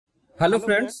Hello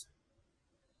friends,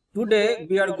 today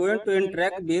we are going to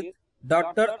interact with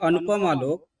Dr. Anupam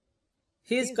Alok.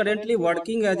 He is currently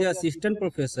working as an assistant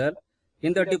professor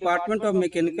in the Department of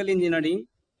Mechanical Engineering,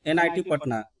 NIT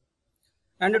Patna.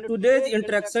 And today's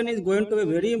interaction is going to be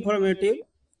very informative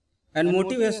and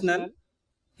motivational.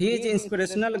 He is an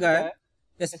inspirational guy,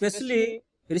 especially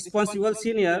responsible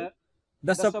senior.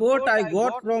 The support I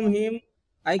got from him,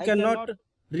 I cannot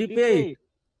repay it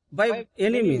by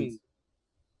any means.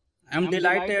 I am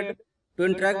delighted to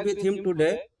interact with him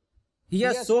today. He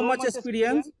has so much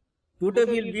experience. Today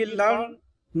we will learn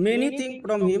many things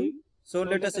from him. So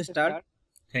let us start.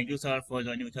 Thank you, sir, for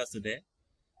joining with us today.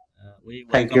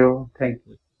 Thank you.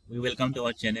 We welcome to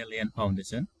our channel and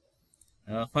foundation.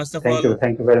 First of all,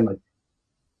 thank you very much.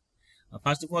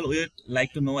 First of all, we would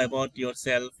like to know about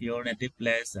yourself, your native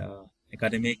place,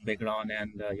 academic background,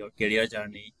 and your career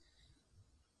journey.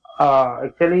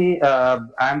 Actually,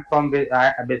 I'm from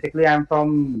Begusarai,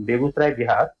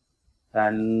 Bihar,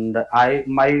 and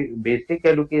my basic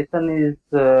education is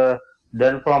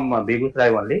done from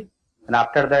Begusarai only, and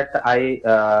after that I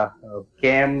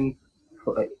came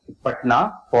to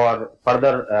Patna for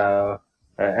further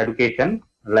education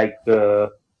like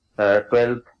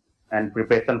 12th and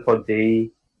preparation for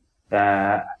JEE,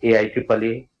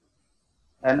 AIEEE.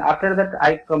 And after that,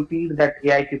 I completed that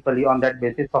AIEEE. On that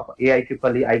basis of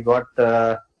AIEEE, I got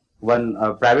one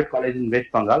private college in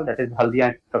West Bengal, that is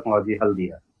Haldia Technology,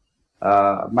 Haldia.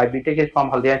 My BTech is from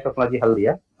Haldia Technology,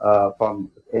 Haldia,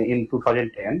 in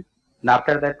 2010. And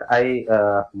after that, I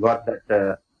got that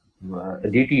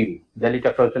DTU, Delhi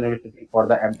Technological University, for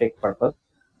the MTech purpose.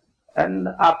 And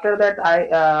after that,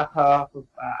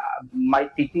 my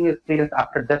teaching experience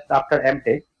after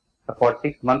MTech, for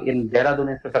 6 months in Dehradun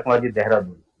Institute of Technology,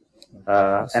 Dehradun.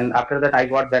 And after that, I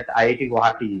got that IIT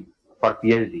Guwahati for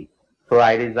PhD. So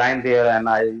I resigned there and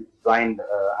I joined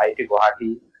IIT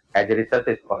Guwahati as a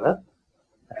research scholar.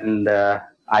 And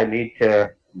I meet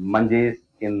Manjesh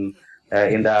in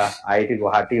the IIT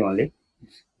Guwahati only.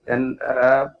 And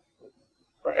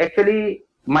actually,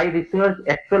 my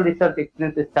actual research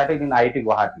experience started in IIT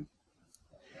Guwahati.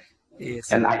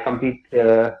 Yes. And I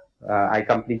completed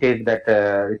that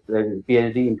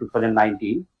PhD in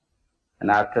 2019, and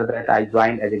after that I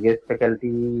joined as a guest faculty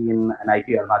in NIT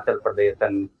Arunachal Pradesh,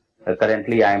 and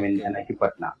currently I am in NIT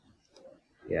Patna.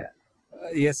 Yeah.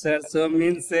 Yes, sir. So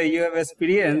means you have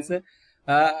experience.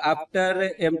 After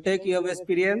MTech you have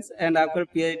experience, and after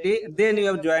PhD, then you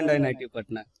have joined NIT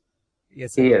Patna.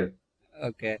 Yes, sir. Yes.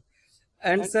 Okay.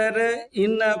 And sir,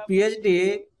 in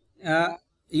PhD,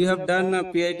 you have done a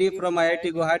PhD from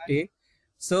IIT Guwahati.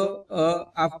 So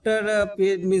after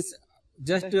means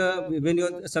just when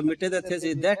you submitted the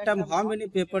thesis, that time how many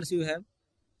papers you have?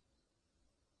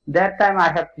 That time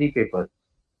I have 3 papers.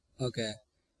 Okay,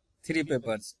 3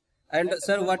 papers. And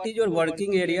sir, what is your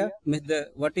working area? In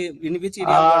which area you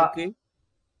are working?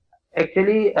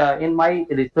 Actually, in my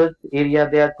research area,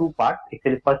 there are 2 parts.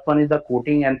 Actually, first one is the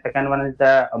coating, and second one is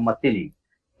the machining.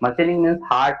 Machining means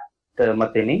hard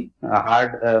machining,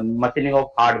 machining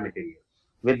of hard material,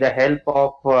 with the help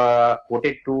of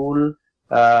coated tool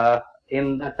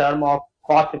in the term of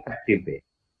cost-effective way.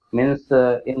 Means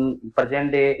in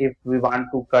present day, if we want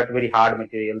to cut very hard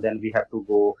material, then we have to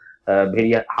go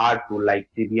very hard tool like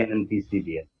CBN and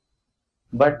PCBN.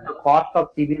 But the cost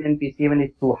of CBN and PCBN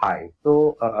is too high.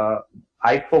 So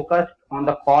I focused on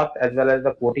the cost as well as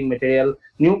the coating material,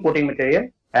 new coating material,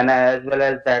 and as well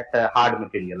as that hard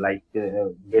material like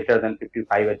greater than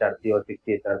 55 HRC or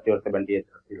 60 HRC or 70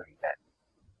 HRC, like that.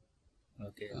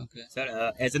 Okay.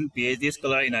 Sir, as a PhD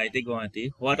scholar in IIT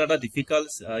Guwahati, what are the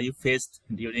difficulties you faced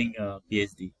during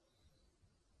PhD?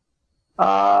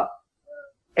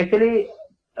 Actually,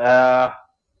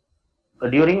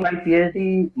 during my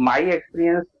PhD, my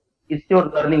experience is your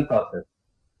learning process.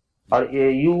 Or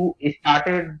you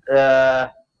started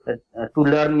to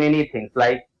learn many things.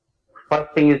 Like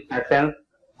first thing is patience.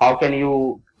 How can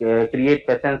you create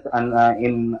patience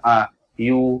in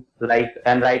you, like,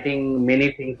 and writing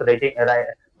many things,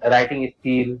 writing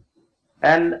skill.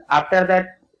 And after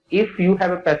that, if you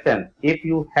have patience,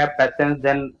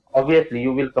 then obviously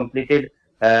you will complete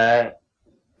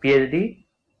PhD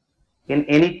in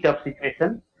any tough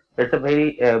situation. It's a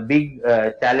very big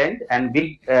challenge and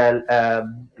big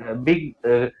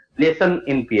lesson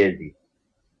in PhD.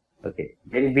 Okay,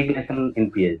 very big lesson in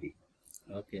PhD.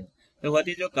 Okay. So what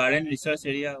is your current research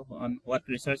area? On what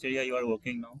research area you are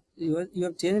working now? You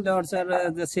have changed, or sir,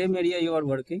 the same area you are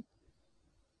working?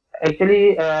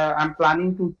 Actually, I'm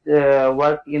planning to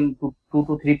work in 2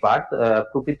 to 3 parts,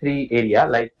 2 to 3 area,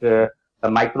 like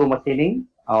micro machining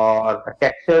or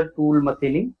texture tool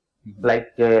machining,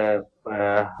 like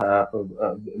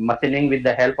machining with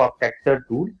the help of texture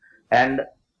tool, and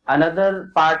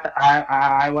another part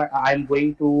I'm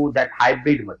going to that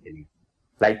hybrid machining,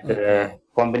 like Okay.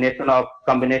 combination of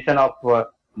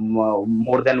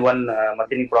more than one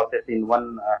machining process in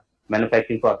one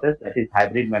manufacturing process, that is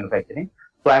hybrid manufacturing.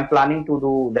 So I'm planning to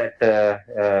do that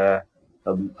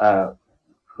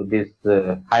this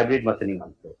hybrid machining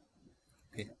also.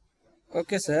 Okay.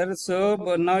 Okay, sir. So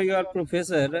now you are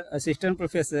professor, assistant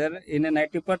professor in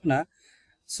NIT Patna.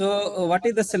 So what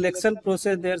is the selection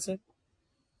process there, sir?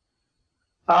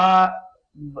 Uh,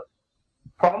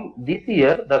 from this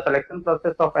year, the selection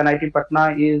process of NIT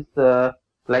Patna is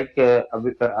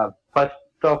first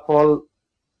of all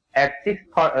at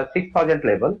 6,000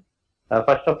 level.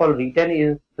 First of all, written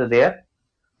is there.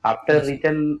 After Yes, sir.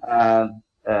 written,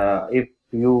 if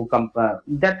you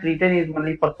that written is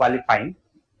only for qualifying.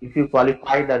 If you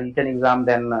qualify the written exam,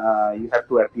 then you have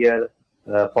to appear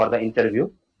for the interview.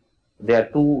 There are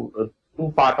two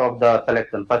part of the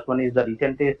selection. First one is the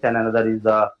written test, and another is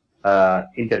the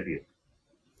interview.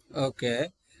 Okay.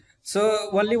 So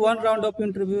only one round of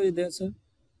interview is there, sir?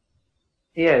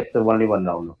 Yes, only one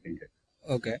round of interview.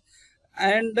 Okay.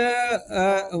 And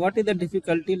what is the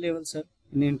difficulty level, sir,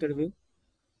 in interview?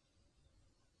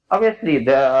 Obviously,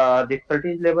 the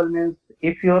difficulties level means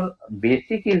if your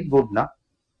basic is good, na.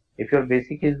 If your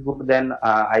basic is good, then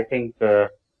I think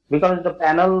because the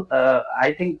panel,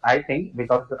 I think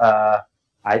because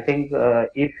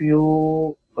if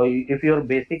your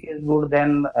basic is good,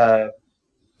 then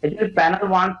actually panel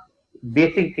wants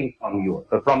basic things from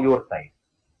your side.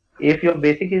 If your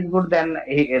basic is good, then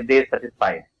they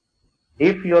satisfied.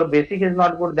 If your basic is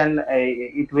not good, then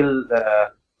it will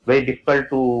very difficult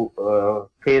to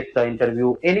face the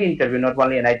interview, any interview, not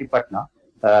only NIT Patna,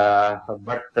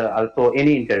 but also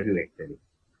any interview actually.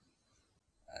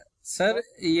 Sir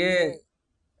ये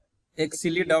एक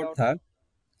सिली doubt था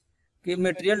कि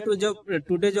material to जो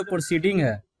today जो proceeding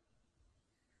है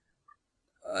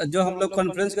जो हम लोग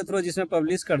कॉन्फ्रेंस के थ्रू जिसमें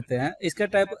पब्लिश करते हैं, इसके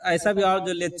टाइप ऐसा भी और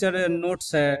जो लेक्चर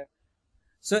नोट्स है,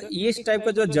 सो इस टाइप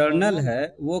का जो जर्नल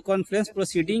है वो कॉन्फ्रेंस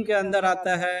प्रोसीडिंग के अंदर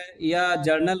आता है या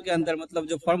जर्नल के अंदर, मतलब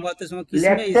जो फॉर्म होते हैं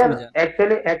किसमें इसमें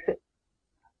Lecture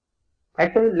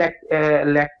actually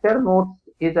lecture notes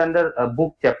is under a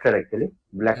book chapter actually.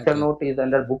 Lecture okay note is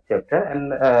under book chapter,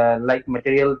 and like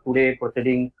material today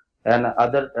proceeding and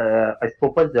other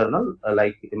Scopus journal,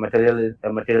 like materials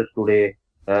today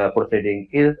proceeding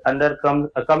is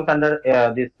comes under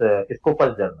this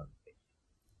Scopus journal.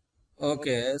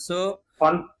 Okay so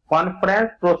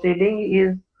Conference proceeding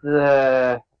is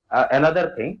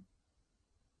another thing.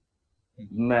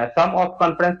 Some of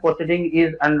conference proceeding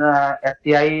is under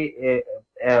SCI,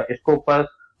 Scopus,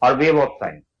 or Web of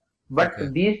Science. But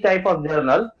okay these type of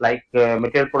journals like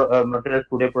materials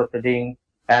today proceeding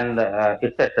and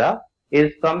etc.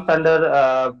 is comes under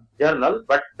journal,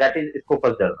 but that is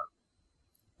Scopus journal.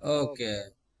 Okay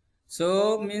so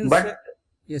means But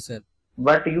yes sir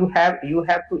you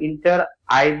have to enter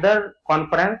either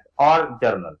conference or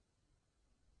journal.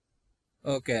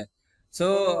 Okay.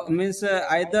 So means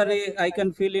either I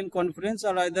can fill in conference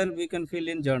or either we can fill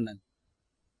in journal.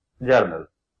 Journal.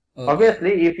 Okay.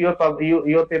 Obviously, if your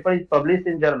paper is published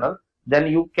in journal, then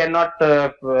you cannot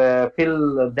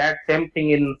fill that same thing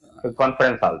in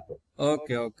conference also.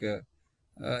 Okay. Okay.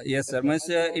 Yes, sir. Means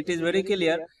it is very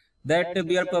clear that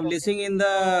we are publishing in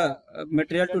the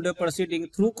material today proceeding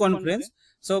through conference.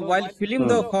 So while filling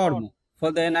the form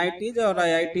for the NITs or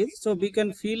IITs, so we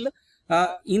can fill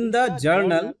in the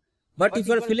journal. But if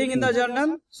you are filling in the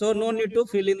journal, so no need to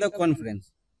fill in the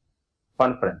conference.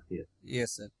 Conference, yes.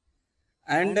 Yes, sir.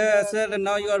 And sir,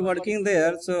 now you are working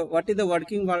there. So what is the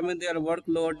working environment there?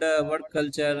 Workload, work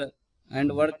culture,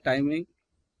 and work timing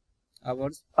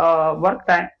hours? Work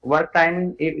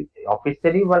timing.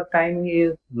 Officially, work timing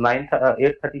is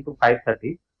 8:30 to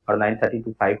 5:30 or 9:30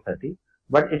 to 5:30.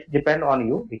 But it depends on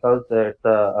you because it's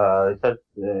a research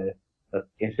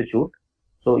institute.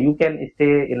 So you can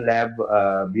stay in lab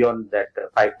beyond that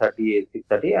 5:30,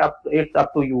 6:30. It's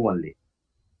up to you only.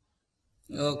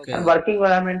 Okay. And working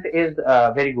environment is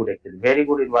very good actually. Very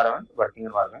good environment. Working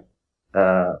environment.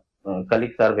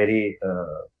 Colleagues are very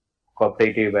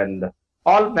cooperative, and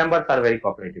all members are very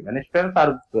cooperative, and students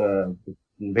are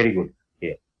very good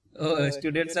here. Oh,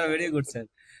 students are very good, sir.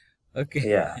 Okay.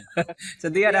 Yeah. So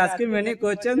they are asking many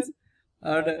questions,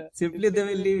 or simply they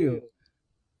will leave you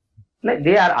Like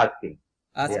they are asking.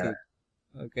 asking.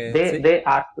 Okay. They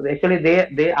ask actually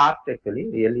they asked actually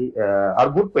really are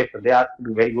good question. They asked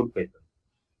very good question.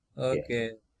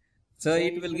 Okay. So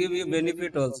it will give you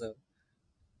benefit also.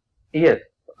 Yes,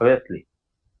 obviously.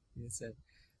 Yes, sir.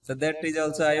 So that is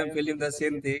also I am feeling the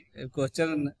same thing. A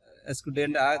question a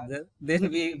student asked, then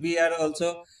we are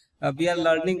also we are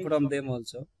learning from them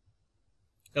also.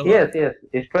 Yes, yes.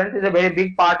 Students is a very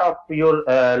big part of your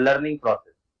learning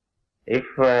process. If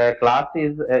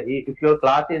if your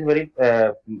class is very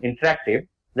interactive,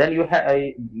 then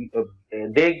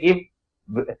they give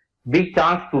big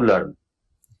chance to learn.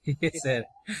 Yes, sir.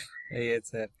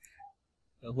 Yes, sir.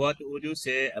 What would you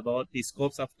say about the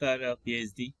scopes after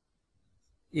PhD?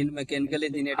 In mechanical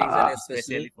engineering, sir,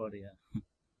 Especially especially. for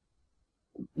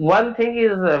One thing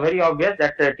is very obvious,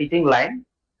 that teaching line,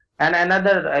 and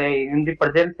another in the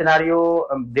present scenario,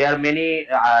 there are many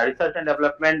research and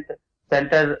development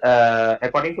center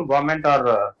according to government,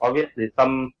 or obviously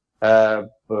some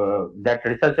that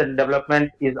research and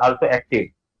development is also active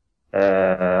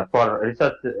for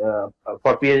research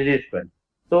for PhD students.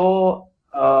 So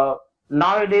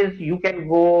nowadays you can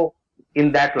go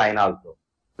in that line also.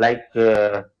 Like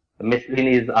Michelin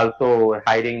is also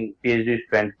hiring PhD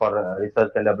students for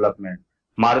research and development.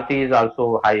 Maruti is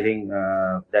also hiring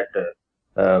that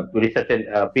research and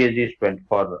PhD student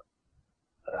for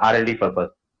R&D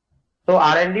purpose. So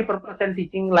R&D purpose and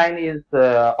teaching line is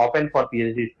open for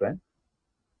PhD students.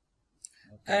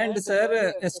 And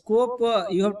sir, scope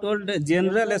you have told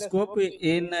general scope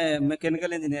in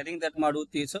mechanical engineering, that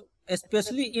Maruti. So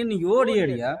especially in your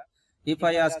area, if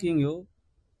I asking you,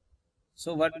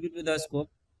 so what will be the scope?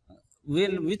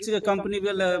 Will which company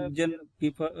will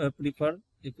prefer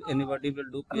if anybody will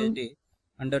do Um, PhD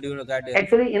under your guidance?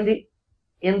 Actually,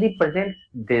 in the present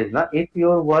days, na, if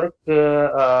your work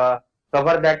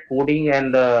cover that coding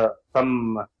and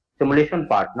some simulation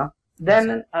part, na, Yes,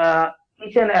 sir. then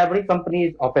each and every company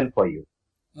is open for you.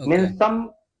 Okay. Means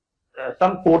some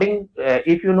coding,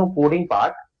 if you know coding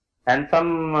part, and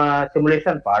some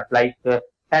simulation part, like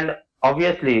and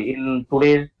obviously in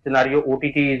today's scenario,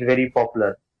 OTT is very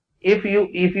popular. If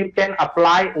you can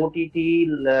apply OTT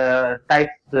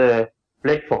types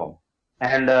platform,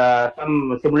 and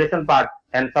some simulation part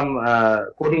and some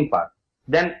coding part,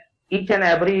 then each and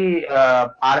every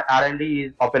R&D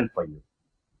is open for you.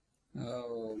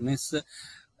 Oh, miss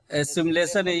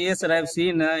simulation. Yes, sir, I've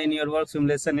seen in your work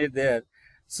simulation is there.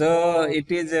 So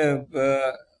it is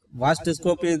vast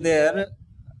scope is there.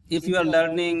 If you are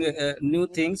learning new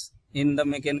things in the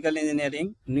mechanical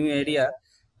engineering, new area,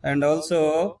 and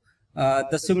also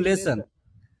the simulation.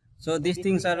 So these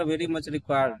things are very much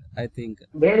required, I think.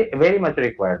 Very much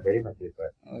required. Very much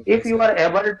required. Okay, If you sir. are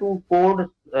able to code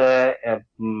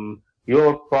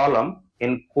your problem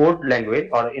in code language,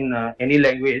 or in any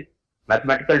language,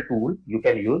 mathematical tool you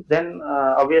can use, then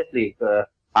obviously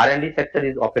R&D sector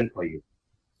is open for you.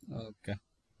 Okay.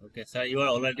 Okay, sir, you are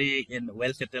already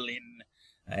well settled in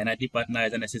NIT Patna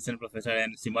as an assistant professor,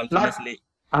 and Not yes,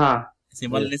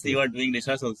 simultaneously yes. you are doing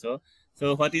research also.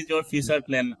 So, what is your future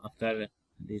plan after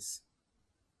this?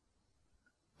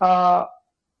 Uh,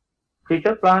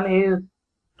 Future plan is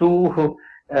to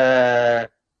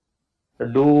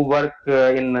do work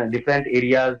in different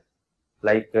areas,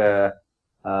 like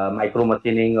micro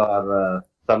machining, or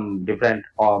some different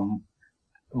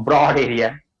broad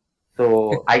area.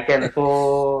 So I can.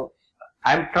 So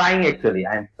I'm trying, actually.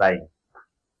 I'm trying.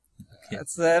 Okay.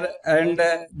 Sir, and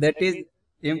that is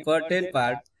important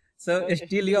part. So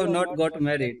still you have not got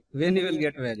married. When you will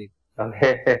get married?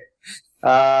 Okay.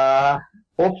 Uh,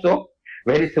 Hope so.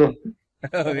 Very soon.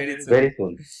 Very soon. Very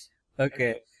soon.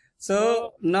 Okay.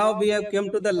 So now we have come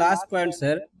to the last point,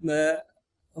 sir.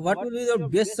 What will be your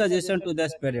best suggestion to the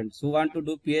aspirants who want to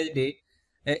do PhD,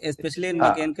 especially in Uh,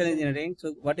 mechanical engineering?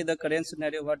 So what is the current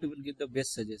scenario? What you will give the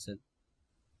best suggestion?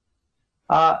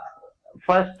 uh,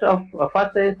 first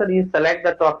suggestion is select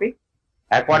the topic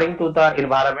according to the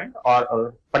environment,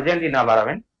 or present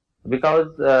environment, because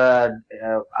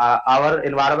our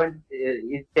environment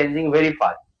is changing very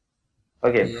fast.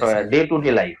 Okay, Yes, for sir.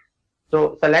 day-to-day life.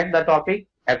 So select the topic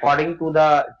according to the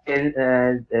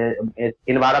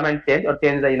environment change, or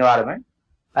change the environment,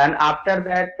 and after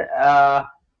that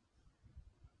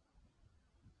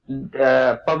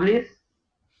publish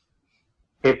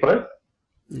papers.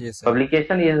 Yes, sir.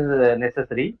 Publication is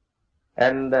necessary,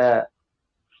 and uh,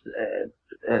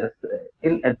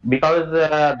 because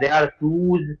there are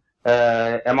huge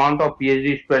amount of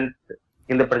PhD students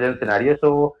in the present scenario,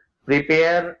 so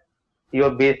prepare your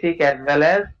basic as well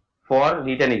as for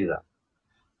written exam.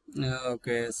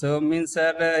 Okay. So means,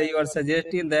 sir, you are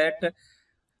suggesting that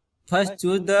first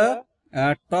choose the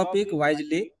topic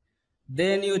wisely,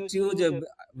 then you choose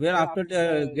where after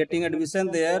getting admission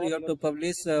there you have to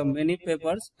publish many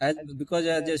papers, as because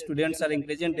as the students are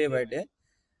increasing day by day,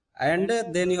 and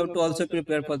then you have to also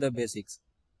prepare for the basics.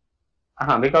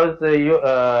 Because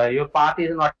your path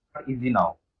is not easy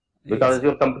now, because Yes.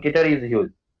 your competitor is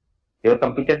huge. Your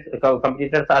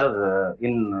competitors are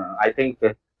in I think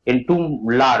in too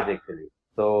large actually.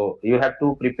 So you have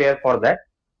to prepare for that.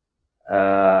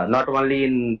 Not only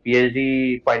in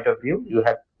PhD point of view, you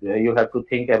have to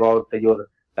think about your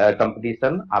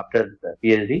competition after the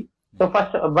PhD. So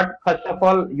first of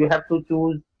all, you have to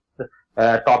choose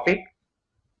topic.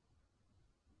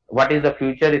 What is the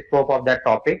future scope of that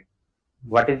topic?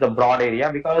 What is the broad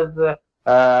area? Because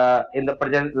in the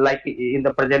present, like in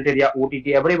the present area, OTT,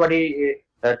 everybody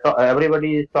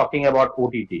is talking about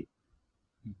OTT.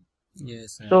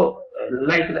 Yes, sir. So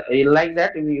like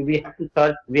that, we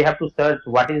have to search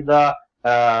what is the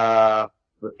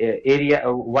area,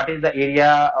 what is the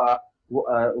area,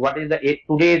 what is the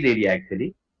today's area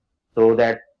actually, so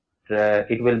that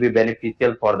it will be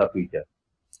beneficial for the future.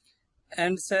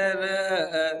 And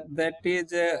sir, that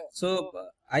is so.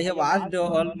 I have asked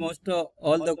almost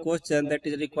all the question that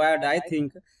is required, I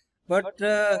think. But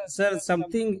sir,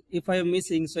 something if I am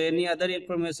missing, so any other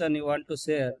information you want to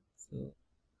share? So,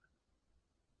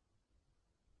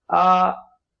 Uh,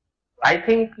 I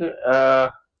think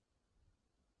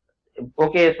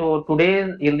okay. So today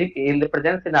in the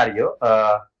present scenario,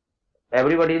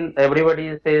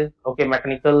 everybody says okay,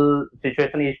 mechanical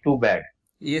situation is too bad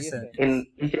yes, sir. in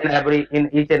each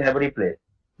and every place.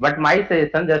 But my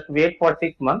suggestion, just wait for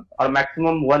 6 months or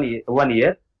maximum 1 year. 1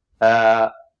 year. Uh,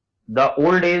 the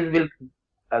old days will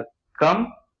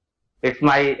come. It's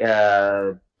my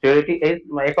theory.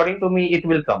 According to me, it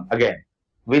will come again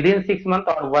within 6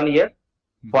 months or 1 year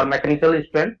for mechanical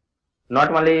students.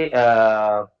 Not only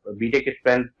BTech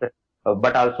students,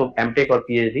 but also MTech or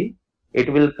PhD.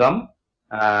 It will come.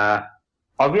 Uh,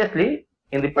 Obviously,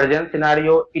 in the present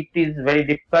scenario, it is very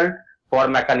difficult for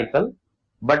mechanical,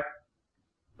 but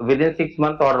within 6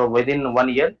 months or within 1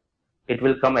 year, it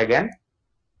will come again.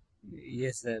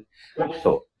 Yes, sir. Hope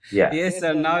so, yeah. Yes,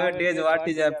 sir. Nowadays, what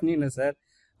is happening, sir?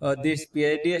 These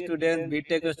PhD students,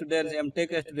 BTech students,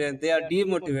 MTech students, they are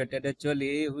demotivated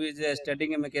actually, who is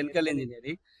studying mechanical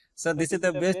engineering. So this is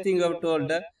the best thing you have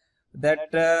told,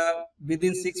 that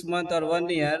within 6 months or 1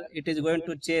 year, it is going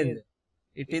to change.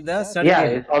 It is the Yeah,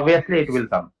 circle. it's obviously it will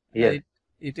come. Yes.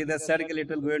 It is the circle. It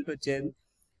will going to change.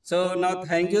 So now,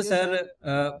 thank you, sir,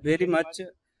 very much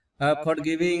for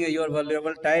giving your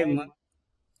valuable time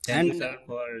Thank you, and sir,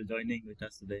 for joining with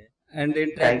us today. and Thank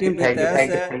you, interacting with thank you, us.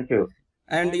 thank you, thank you.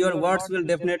 And your words will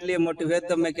definitely motivate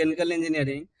the mechanical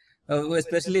engineering,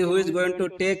 especially who is going to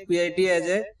take PIT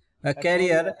as a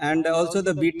career, and also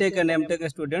the BTech and MTech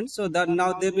students. So that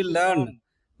now they will learn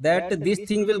that this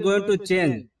thing will going to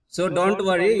change. So don't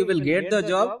worry, you will get the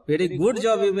job, very good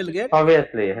job you will get.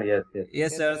 Obviously, yes, yes.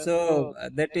 Yes, sir. So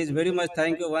that is very much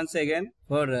thank you once again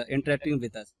for interacting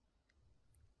with us.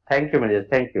 Thank you, Manoj.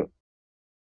 Thank you.